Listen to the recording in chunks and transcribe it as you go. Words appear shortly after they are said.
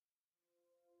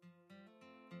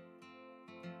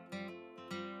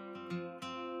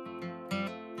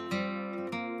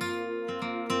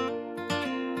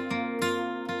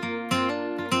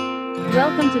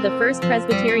Welcome to the First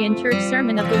Presbyterian Church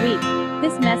Sermon of the Week.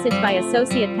 This message by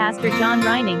Associate Pastor John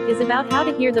Reining is about how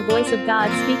to hear the voice of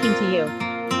God speaking to you.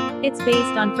 It's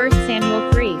based on 1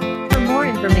 Samuel 3. For more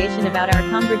information about our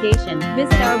congregation,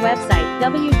 visit our website,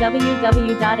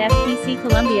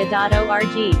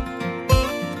 www.fpccolumbia.org.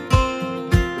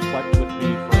 Reflect with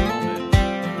me for a moment.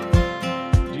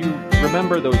 Do you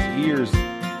remember those years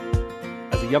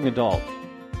as a young adult?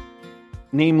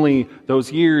 Namely,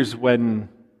 those years when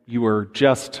you were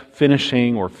just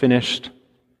finishing or finished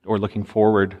or looking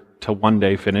forward to one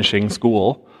day finishing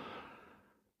school.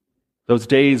 Those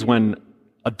days when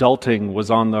adulting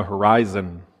was on the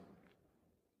horizon.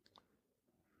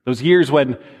 Those years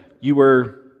when you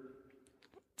were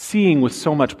seeing with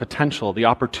so much potential the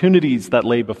opportunities that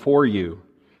lay before you.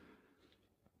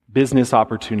 Business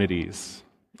opportunities,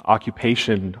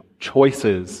 occupation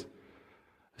choices,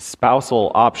 spousal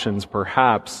options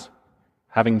perhaps,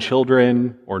 having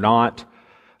children or not,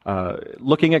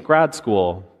 looking at grad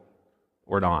school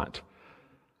or not.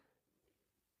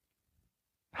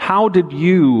 How did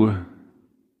you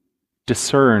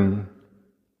discern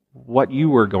what you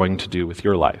were going to do with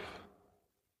your life?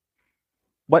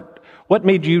 What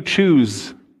made you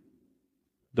choose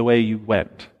the way you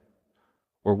went?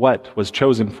 Or what was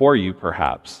chosen for you,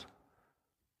 perhaps?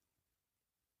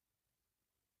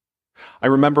 I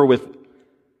remember with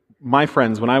my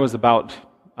friends, when I was about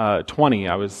 20,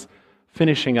 I was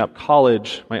finishing up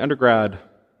college, my undergrad,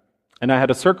 and I had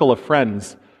a circle of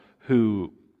friends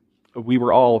who, we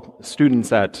were all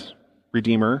students at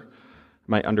Redeemer,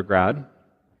 my undergrad.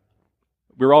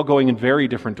 We were all going in very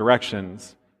different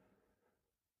directions,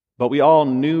 but we all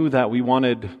knew that we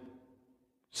wanted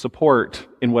support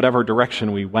in whatever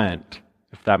direction we went,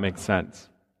 if that makes sense.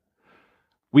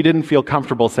 We didn't feel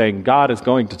comfortable saying, God is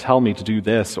going to tell me to do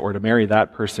this or to marry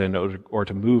that person or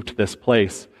to move to this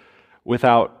place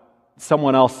without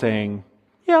someone else saying,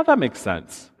 yeah, that makes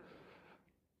sense.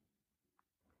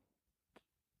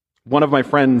 One of my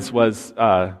friends was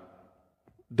the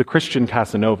Christian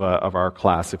Casanova of our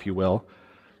class, if you will.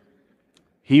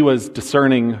 He was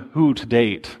discerning who to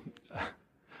date,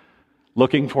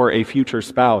 looking for a future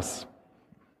spouse.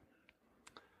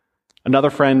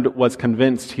 Another friend was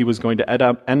convinced he was going to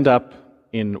end up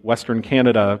in Western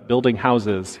Canada building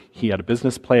houses. He had a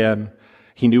business plan.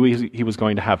 He knew he was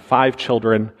going to have 5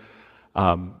 children.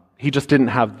 He just didn't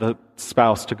have the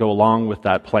spouse to go along with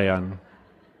that plan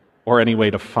or any way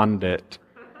to fund it.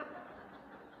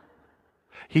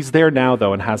 He's there now,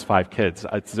 though, and has 5 kids.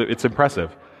 It's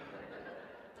impressive.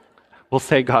 We'll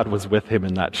say God was with him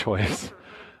in that choice.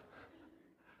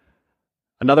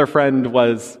 Another friend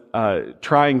was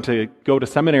trying to go to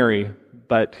seminary,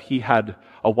 but he had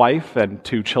a wife and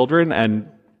 2 children and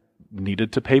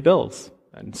needed to pay bills.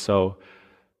 And so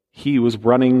he was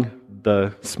running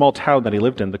the small town that he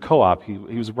lived in, the co-op. He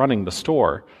was running the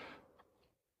store.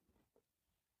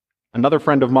 Another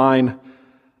friend of mine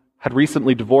had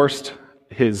recently divorced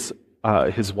his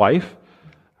wife,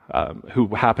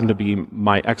 who happened to be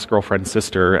my ex-girlfriend's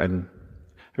sister, and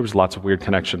there was lots of weird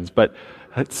connections, but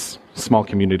it's small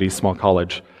community, small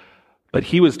college. But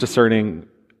he was discerning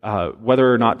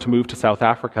whether or not to move to South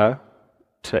Africa,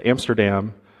 to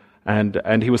Amsterdam,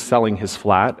 and he was selling his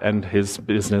flat and his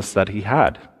business that he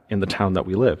had in the town that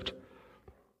we lived.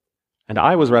 And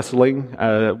I was wrestling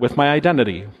with my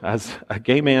identity as a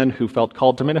gay man who felt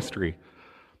called to ministry.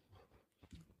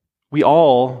 We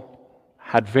all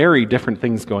had very different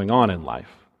things going on in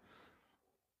life.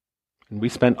 And we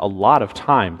spent a lot of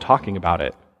time talking about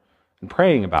it and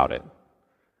praying about it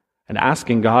and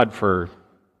asking God for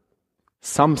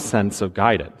some sense of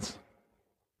guidance.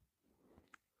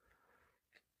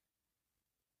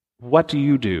 What do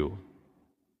you do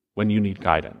when you need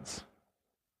guidance?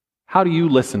 How do you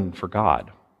listen for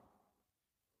God?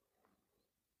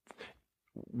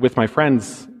 With my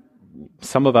friends,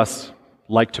 some of us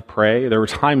like to pray. There were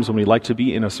times when we liked to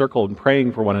be in a circle and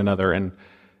praying for one another and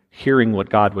hearing what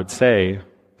God would say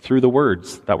through the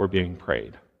words that were being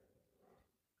prayed.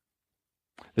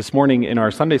 This morning in our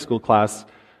Sunday school class,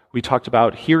 we talked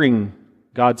about hearing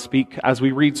God speak as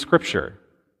we read Scripture.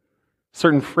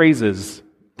 Certain phrases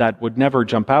that would never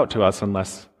jump out to us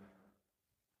unless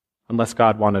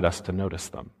God wanted us to notice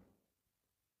them.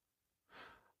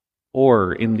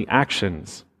 Or in the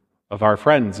actions of our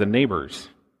friends and neighbors,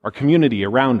 our community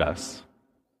around us.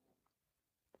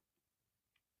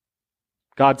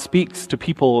 God speaks to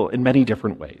people in many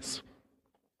different ways.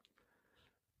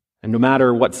 And no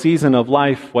matter what season of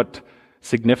life, what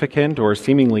significant or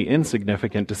seemingly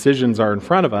insignificant decisions are in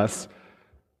front of us,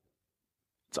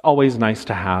 it's always nice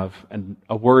to have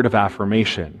a word of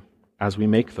affirmation as we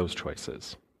make those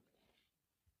choices.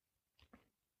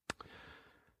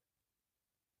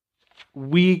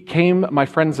 My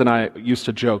friends and I used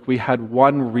to joke, we had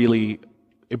one really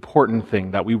important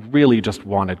thing that we really just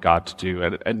wanted God to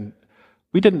do, and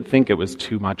we didn't think it was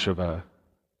too much of a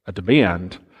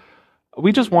demand.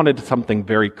 We just wanted something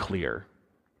very clear.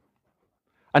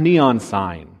 A neon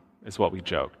sign is what we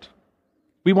joked.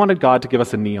 We wanted God to give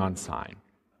us a neon sign.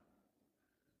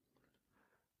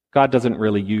 God doesn't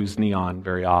really use neon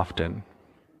very often.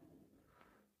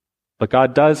 But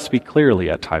God does speak clearly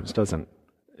at times, doesn't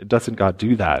God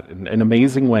do that in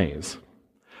amazing ways?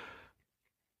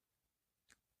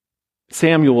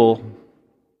 Samuel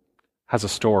has a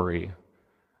story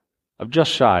of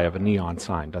just shy of a neon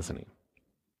sign, doesn't he?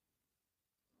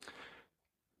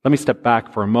 Let me step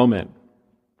back for a moment.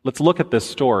 Let's look at this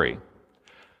story.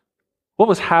 What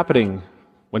was happening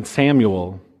when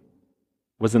Samuel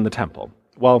was in the temple?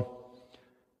 Well,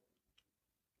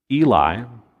 Eli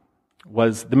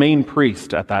was the main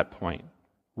priest at that point,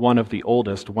 one of the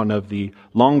oldest, one of the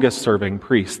longest-serving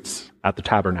priests at the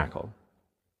tabernacle.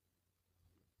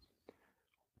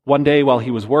 One day while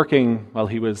he was working, while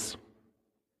he was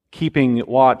keeping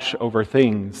watch over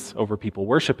things, over people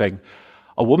worshiping,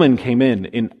 a woman came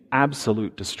in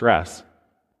absolute distress.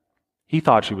 He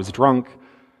thought she was drunk.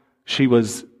 She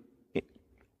was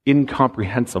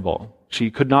incomprehensible. She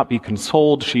could not be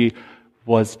consoled. She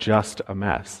was just a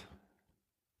mess.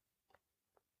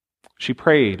 She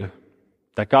prayed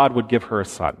that God would give her a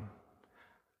son.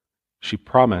 She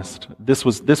promised, this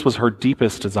was her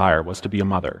deepest desire, was to be a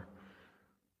mother,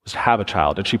 was to have a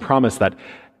child. And she promised that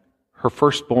her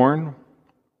firstborn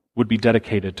would be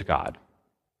dedicated to God,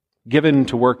 given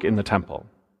to work in the temple.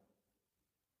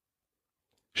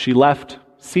 She left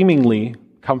seemingly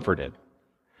comforted.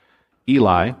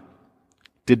 Eli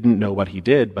didn't know what he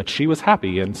did, but she was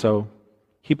happy, and so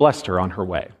he blessed her on her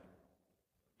way.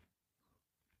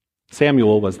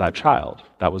 Samuel was that child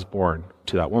that was born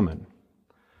to that woman.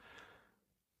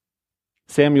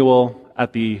 Samuel,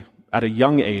 at a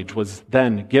young age, was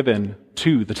then given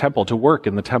to the temple, to work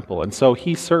in the temple, and so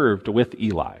he served with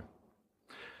Eli.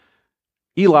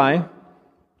 Eli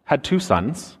had two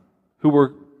sons who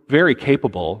were very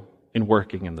capable in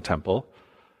working in the temple.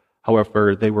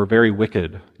 However, they were very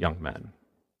wicked young men.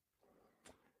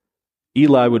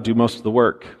 Eli would do most of the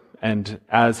work, and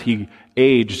as he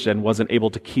aged and wasn't able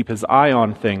to keep his eye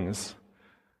on things,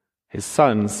 his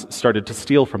sons started to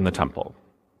steal from the temple,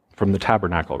 from the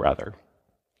tabernacle rather.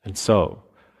 And so,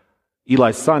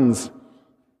 Eli's sons,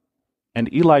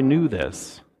 and Eli knew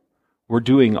this, were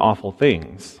doing awful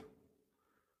things,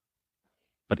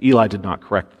 but Eli did not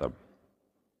correct them.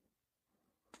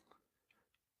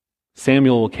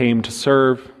 Samuel came to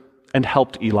serve and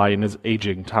helped Eli in his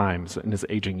aging times, in his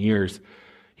aging years.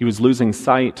 He was losing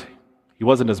sight. He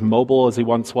wasn't as mobile as he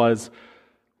once was.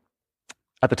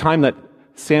 At the time that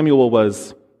Samuel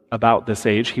was about this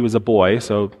age, he was a boy,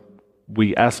 so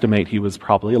we estimate he was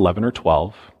probably 11 or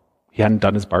 12. He hadn't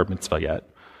done his bar mitzvah yet.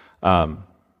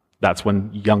 That's when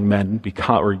young men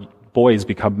become, or boys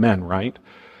become men, right?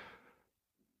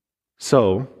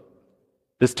 So,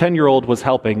 this 10-year-old was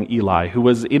helping Eli, who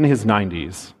was in his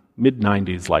 90s,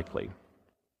 mid-90s likely.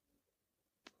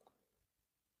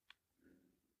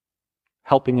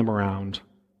 Helping him around,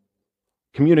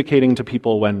 communicating to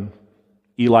people when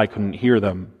Eli couldn't hear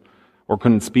them, or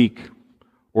couldn't speak,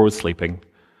 or was sleeping.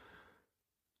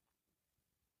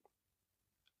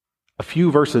 A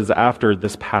few verses after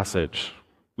this passage,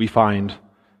 we find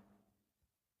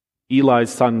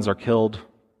Eli's sons are killed.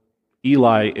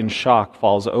 Eli, in shock,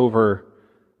 falls over,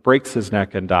 breaks his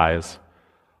neck, and dies.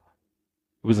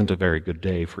 It wasn't a very good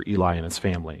day for Eli and his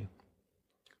family.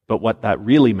 But what that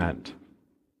really meant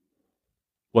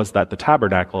was that the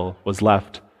tabernacle was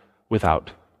left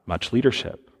without much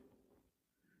leadership.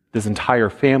 This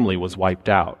entire family was wiped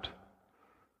out.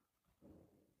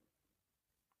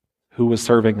 Who was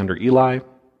serving under Eli?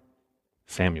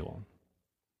 Samuel.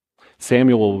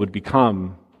 Samuel would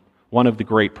become one of the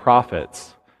great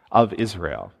prophets of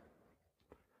Israel,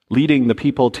 leading the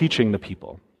people, teaching the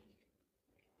people.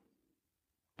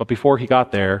 But before he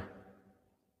got there,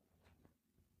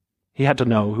 he had to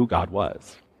know who God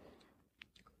was.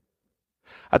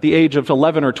 At the age of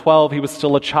 11 or 12, he was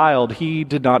still a child. He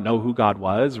did not know who God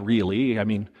was, really.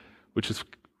 Which is,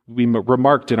 we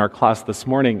remarked in our class this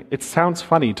morning, it sounds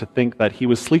funny to think that he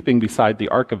was sleeping beside the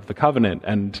Ark of the Covenant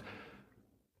and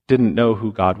didn't know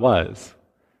who God was.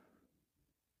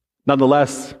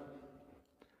 Nonetheless,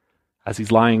 as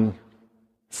he's lying,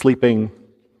 sleeping,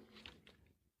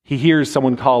 he hears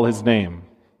someone call his name.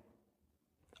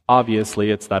 Obviously,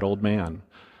 it's that old man.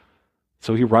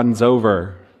 So he runs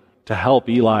over to help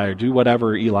Eli or do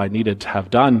whatever Eli needed to have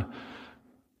done.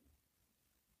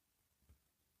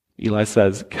 Eli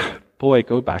says, "Boy,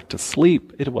 go back to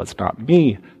sleep. It was not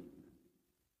me."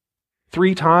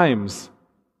 3 times.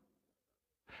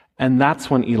 And that's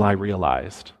when Eli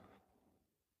realized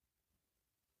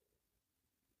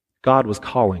God was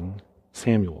calling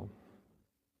Samuel.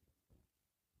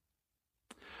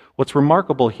 What's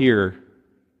remarkable here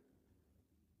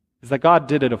is that God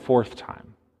did it a 4th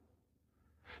time.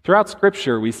 Throughout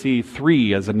Scripture, we see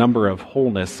 3 as a number of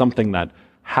wholeness, something that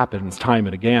happens time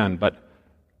and again, but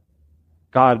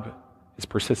God is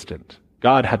persistent.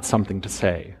 God had something to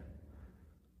say.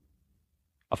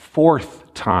 A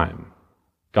 4th time,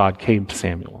 God came to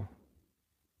Samuel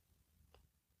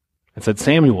and said,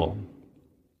 "Samuel."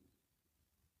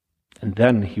 And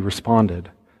then he responded,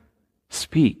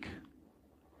 "Speak."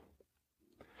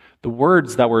 The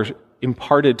words that were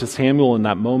imparted to Samuel in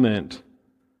that moment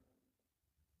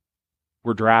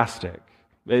were drastic.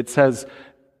 It says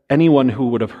anyone who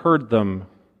would have heard them,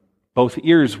 both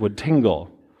ears would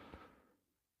tingle.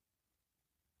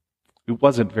 It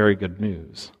wasn't very good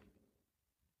news.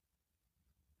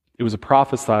 It was a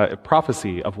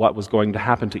prophecy of what was going to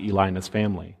happen to Eli and his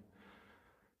family.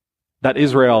 That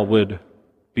Israel would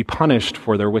be punished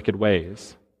for their wicked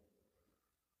ways.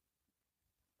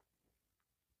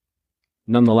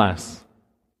 Nonetheless,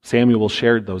 Samuel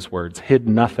shared those words, hid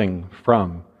nothing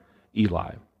from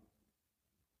Eli.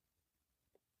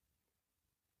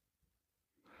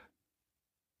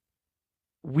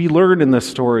 We learn in this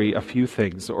story a few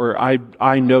things, or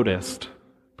I noticed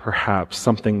perhaps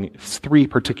 3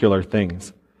 particular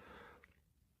things.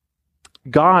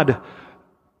 God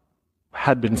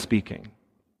had been speaking,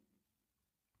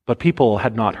 but people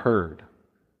had not heard.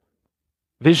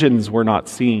 Visions were not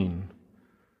seen.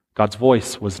 God's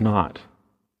voice was not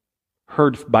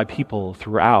heard by people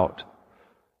throughout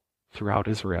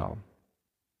Israel.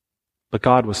 But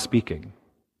God was speaking.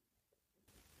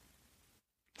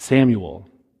 "Samuel,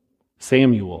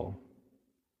 Samuel."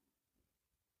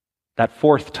 That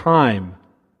 4th time,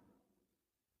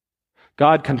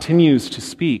 God continues to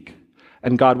speak,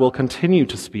 and God will continue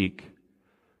to speak,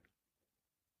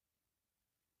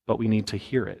 but we need to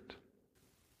hear it.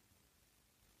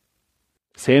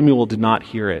 Samuel did not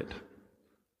hear it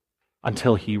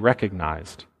until he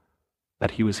recognized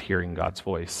that he was hearing God's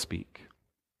voice speak.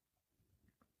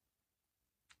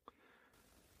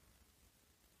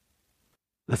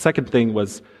 The second thing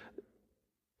was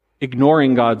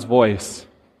ignoring God's voice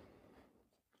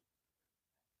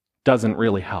doesn't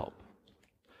really help.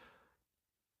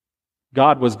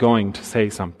 God was going to say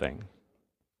something.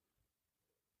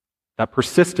 That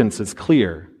persistence is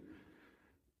clear.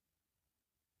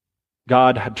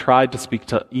 God had tried to speak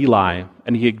to Eli,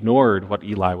 and he ignored what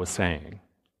Eli was saying.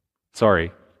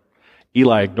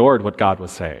 Eli ignored what God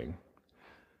was saying.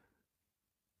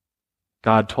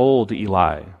 God told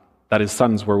Eli that his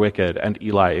sons were wicked, and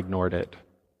Eli ignored it.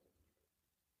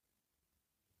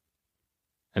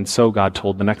 And so God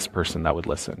told the next person that would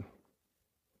listen,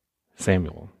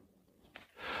 Samuel.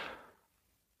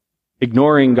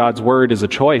 Ignoring God's word is a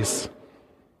choice,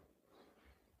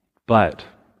 but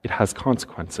it has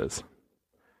consequences.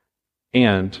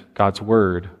 And God's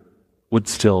word would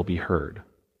still be heard.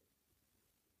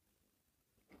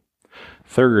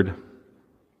 Third,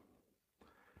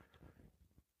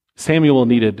 Samuel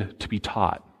needed to be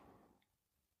taught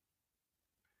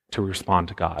to respond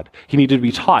to God. He needed to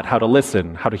be taught how to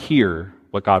listen, how to hear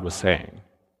what God was saying.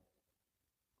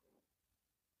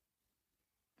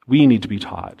 We need to be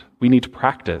taught. We need to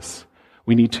practice.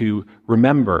 We need to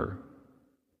remember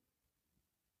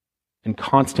and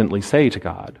constantly say to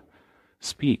God,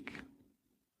 "Speak.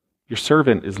 Your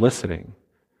servant is listening."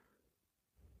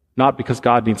 Not because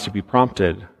God needs to be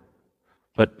prompted,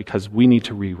 but because we need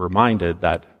to be reminded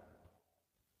that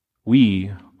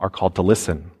we are called to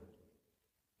listen.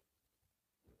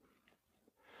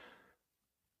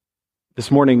 This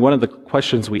morning, one of the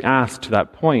questions we asked to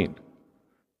that point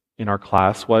in our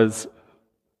class was,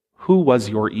 who was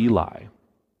your Eli?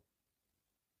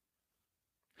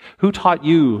 Who taught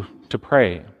you to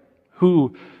pray?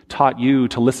 Who taught you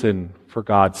to listen for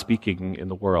God speaking in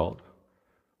the world?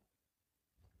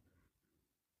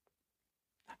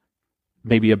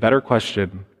 Maybe a better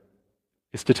question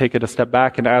is to take it a step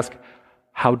back and ask,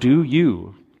 how do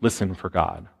you listen for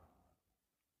God?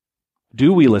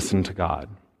 Do we listen to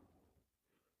God?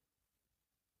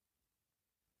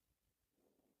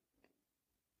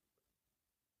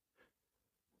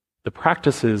 The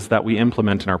practices that we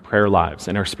implement in our prayer lives,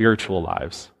 in our spiritual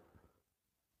lives,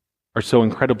 are so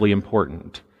incredibly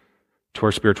important to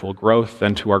our spiritual growth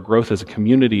and to our growth as a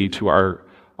community, to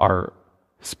our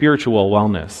spiritual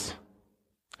wellness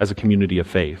as a community of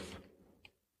faith.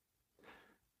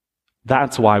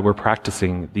 That's why we're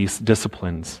practicing these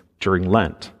disciplines during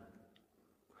Lent.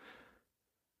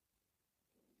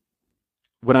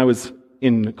 When I was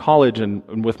in college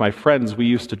and with my friends, we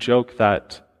used to joke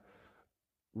that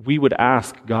we would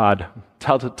ask God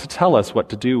to tell us what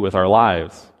to do with our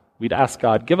lives. We'd ask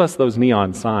God, give us those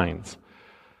neon signs.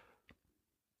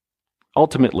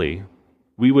 Ultimately,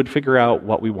 we would figure out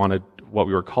what we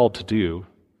were called to do,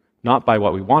 not by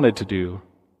what we wanted to do,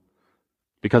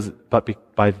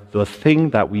 but by the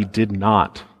thing that we did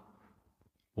not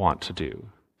want to do.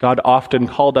 God often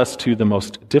called us to the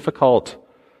most difficult,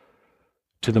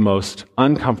 to the most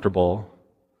uncomfortable,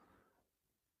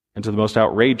 and to the most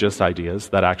outrageous ideas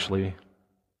that actually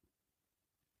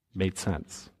made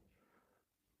sense.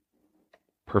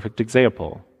 Perfect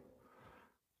example.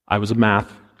 I was a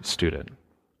math student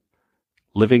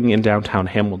living in downtown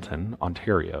Hamilton,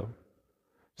 Ontario,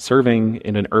 serving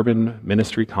in an urban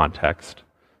ministry context.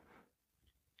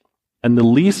 And the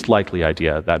least likely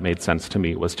idea that made sense to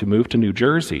me was to move to New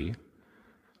Jersey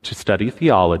to study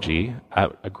theology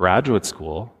at a graduate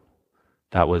school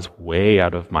that was way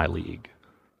out of my league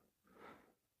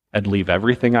and leave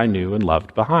everything I knew and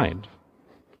loved behind.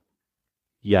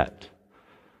 Yet,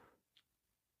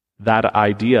 that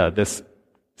idea, this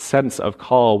sense of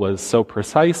call, was so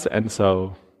precise and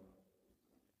so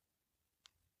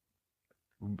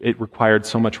it required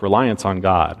so much reliance on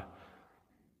God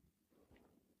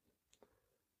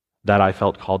that I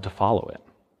felt called to follow it.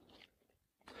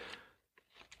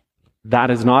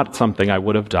 That is not something I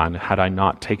would have done had I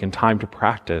not taken time to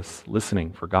practice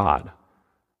listening for God.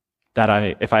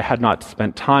 If I had not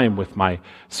spent time with my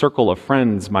circle of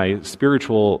friends, my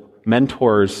spiritual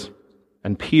mentors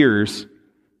and peers,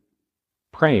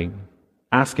 praying,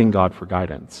 asking God for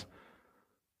guidance.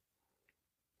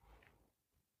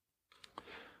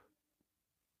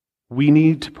 We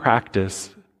need to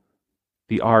practice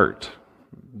the art,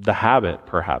 the habit,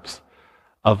 perhaps,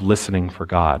 of listening for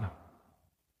God,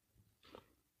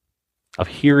 of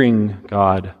hearing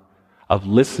God, of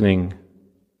listening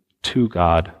to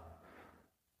God,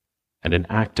 and in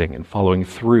acting and following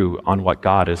through on what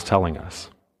God is telling us.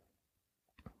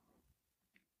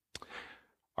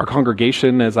 Our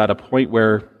congregation is at a point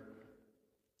where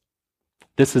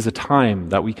this is a time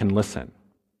that we can listen,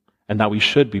 and that we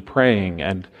should be praying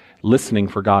and listening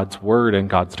for God's word and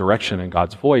God's direction and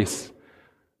God's voice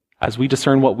as we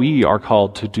discern what we are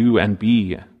called to do and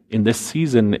be in this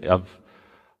season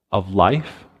of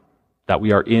life that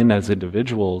we are in as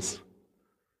individuals,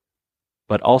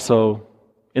 but also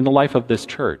in the life of this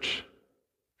church.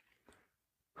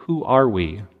 Who are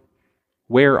we?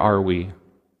 Where are we?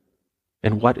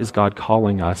 And what is God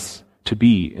calling us to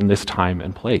be in this time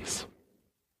and place?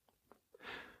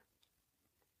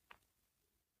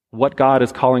 What God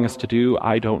is calling us to do,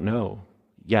 I don't know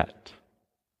yet.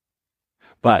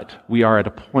 But we are at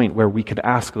a point where we could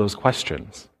ask those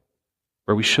questions,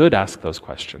 where we should ask those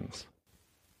questions.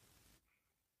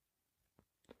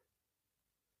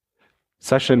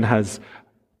 Session has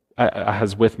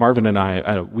with Marvin and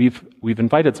I, we've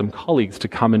invited some colleagues to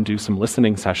come and do some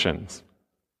listening sessions.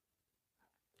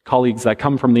 Colleagues that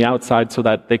come from the outside so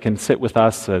that they can sit with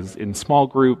us as in small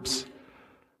groups,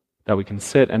 that we can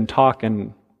sit and talk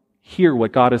and hear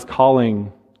what God is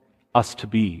calling us to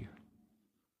be.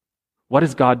 What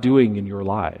is God doing in your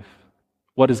life?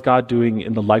 What is God doing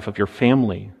in the life of your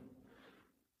family?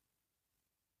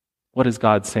 What is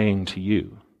God saying to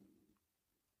you?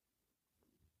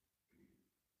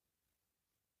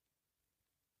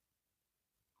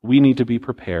 We need to be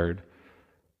prepared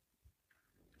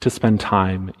to spend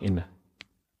time in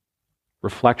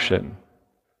reflection,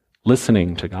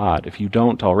 listening to God. If you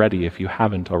don't already, if you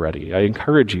haven't already, I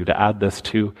encourage you to add this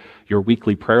to your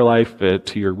weekly prayer life,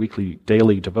 to your weekly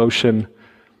daily devotion.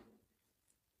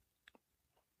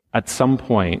 At some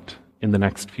point in the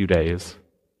next few days,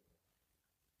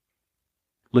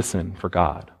 listen for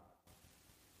God.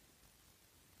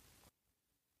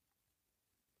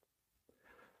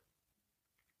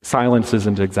 Silence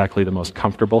isn't exactly the most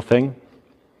comfortable thing.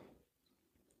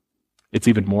 It's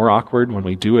even more awkward when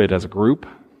we do it as a group.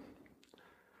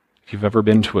 If you've ever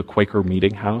been to a Quaker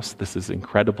meeting house, this is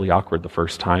incredibly awkward the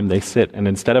first time. They sit, and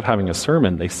instead of having a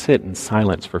sermon, they sit in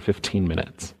silence for 15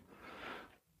 minutes,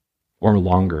 or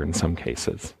longer in some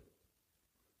cases.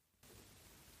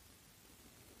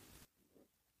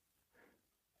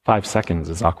 Five seconds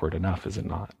is awkward enough, is it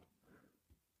not?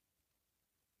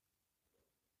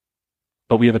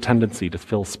 But we have a tendency to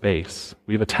fill space.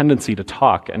 We have a tendency to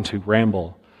talk and to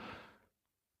ramble.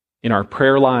 In our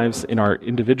prayer lives, in our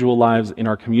individual lives, in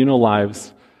our communal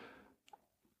lives,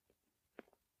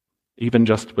 even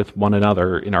just with one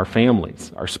another, in our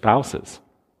families, our spouses.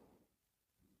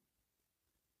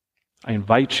 I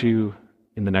invite you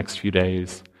in the next few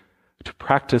days to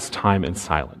practice time in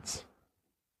silence,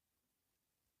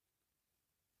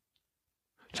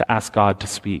 to ask God to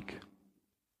speak,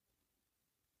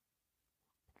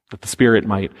 that the Spirit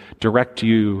might direct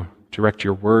you, direct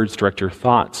your words, direct your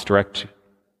thoughts, direct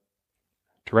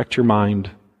your mind,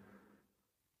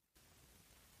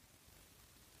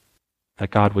 that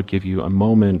God would give you a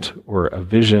moment or a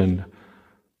vision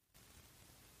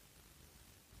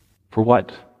for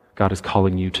what God is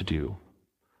calling you to do,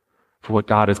 for what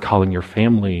God is calling your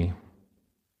family,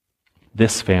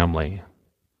 this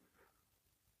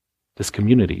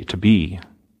community to be,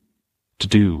 to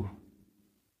do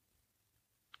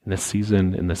in this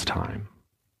season, in this time.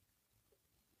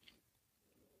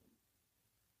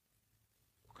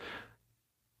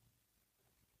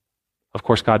 Of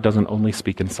course, God doesn't only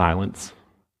speak in silence.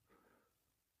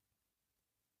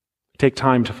 Take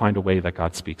time to find a way that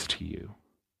God speaks to you.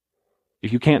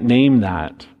 If you can't name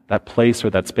that place or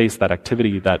that space, that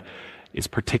activity that is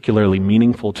particularly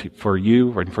meaningful for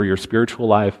you and for your spiritual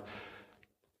life,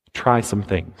 try some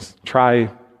things. Try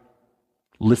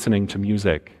listening to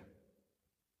music.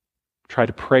 Try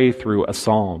to pray through a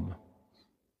psalm.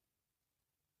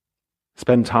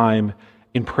 Spend time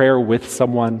in prayer with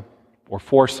someone or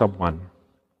for someone.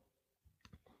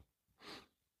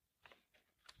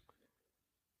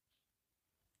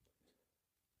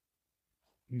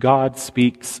 God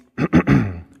speaks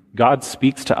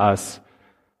to us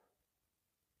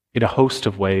in a host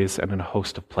of ways and in a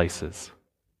host of places.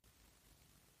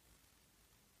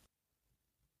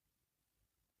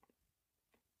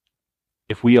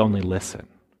 If we only listen,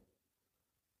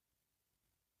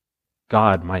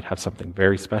 God might have something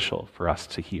very special for us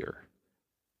to hear.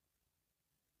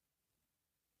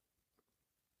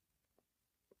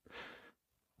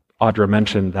 Audra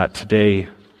mentioned that today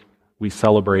we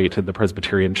celebrate in the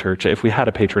Presbyterian Church. If we had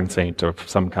a patron saint of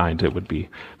some kind, it would be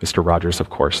Mr. Rogers, of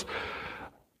course.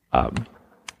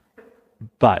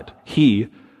 But he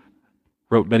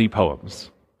wrote many poems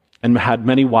and had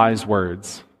many wise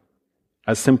words,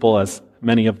 as simple as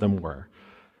many of them were.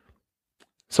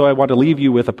 So I want to leave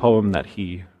you with a poem that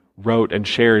he wrote and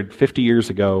shared 50 years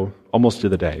ago, almost to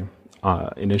the day,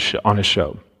 on his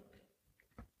show.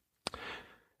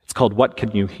 It's called "What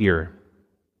Can You Hear?"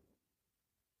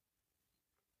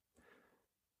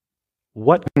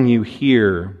 What can you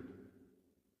hear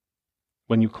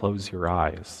when you close your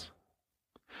eyes?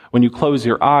 When you close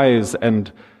your eyes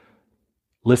and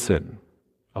listen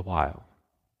a while.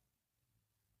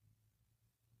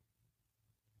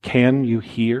 Can you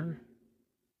hear?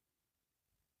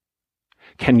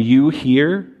 Can you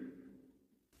hear?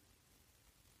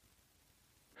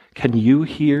 Can you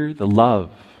hear the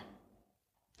love,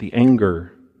 the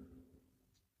anger,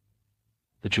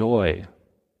 the joy,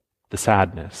 the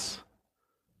sadness,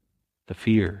 the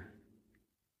fear?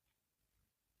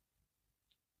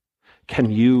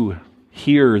 Can you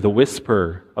hear the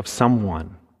whisper of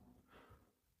someone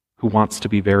who wants to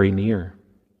be very near?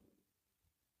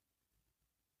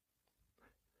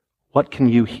 What can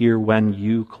you hear when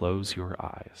you close your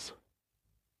eyes?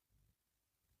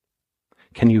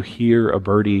 Can you hear a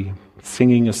birdie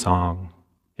singing a song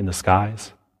in the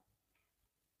skies?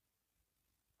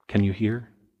 Can you hear?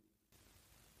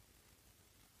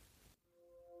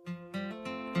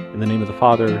 In the name of the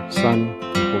Father, Son,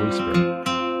 and Holy Spirit.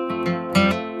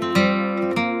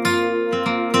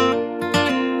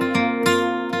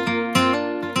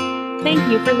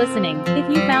 Thank you for listening. If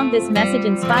you found this message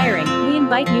inspiring, we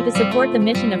invite you to support the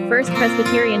mission of First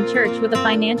Presbyterian Church with a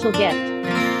financial gift.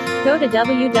 Go to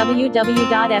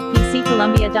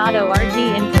www.fpccolumbia.org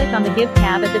and click on the Give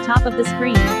tab at the top of the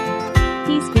screen.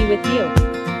 Peace be with you.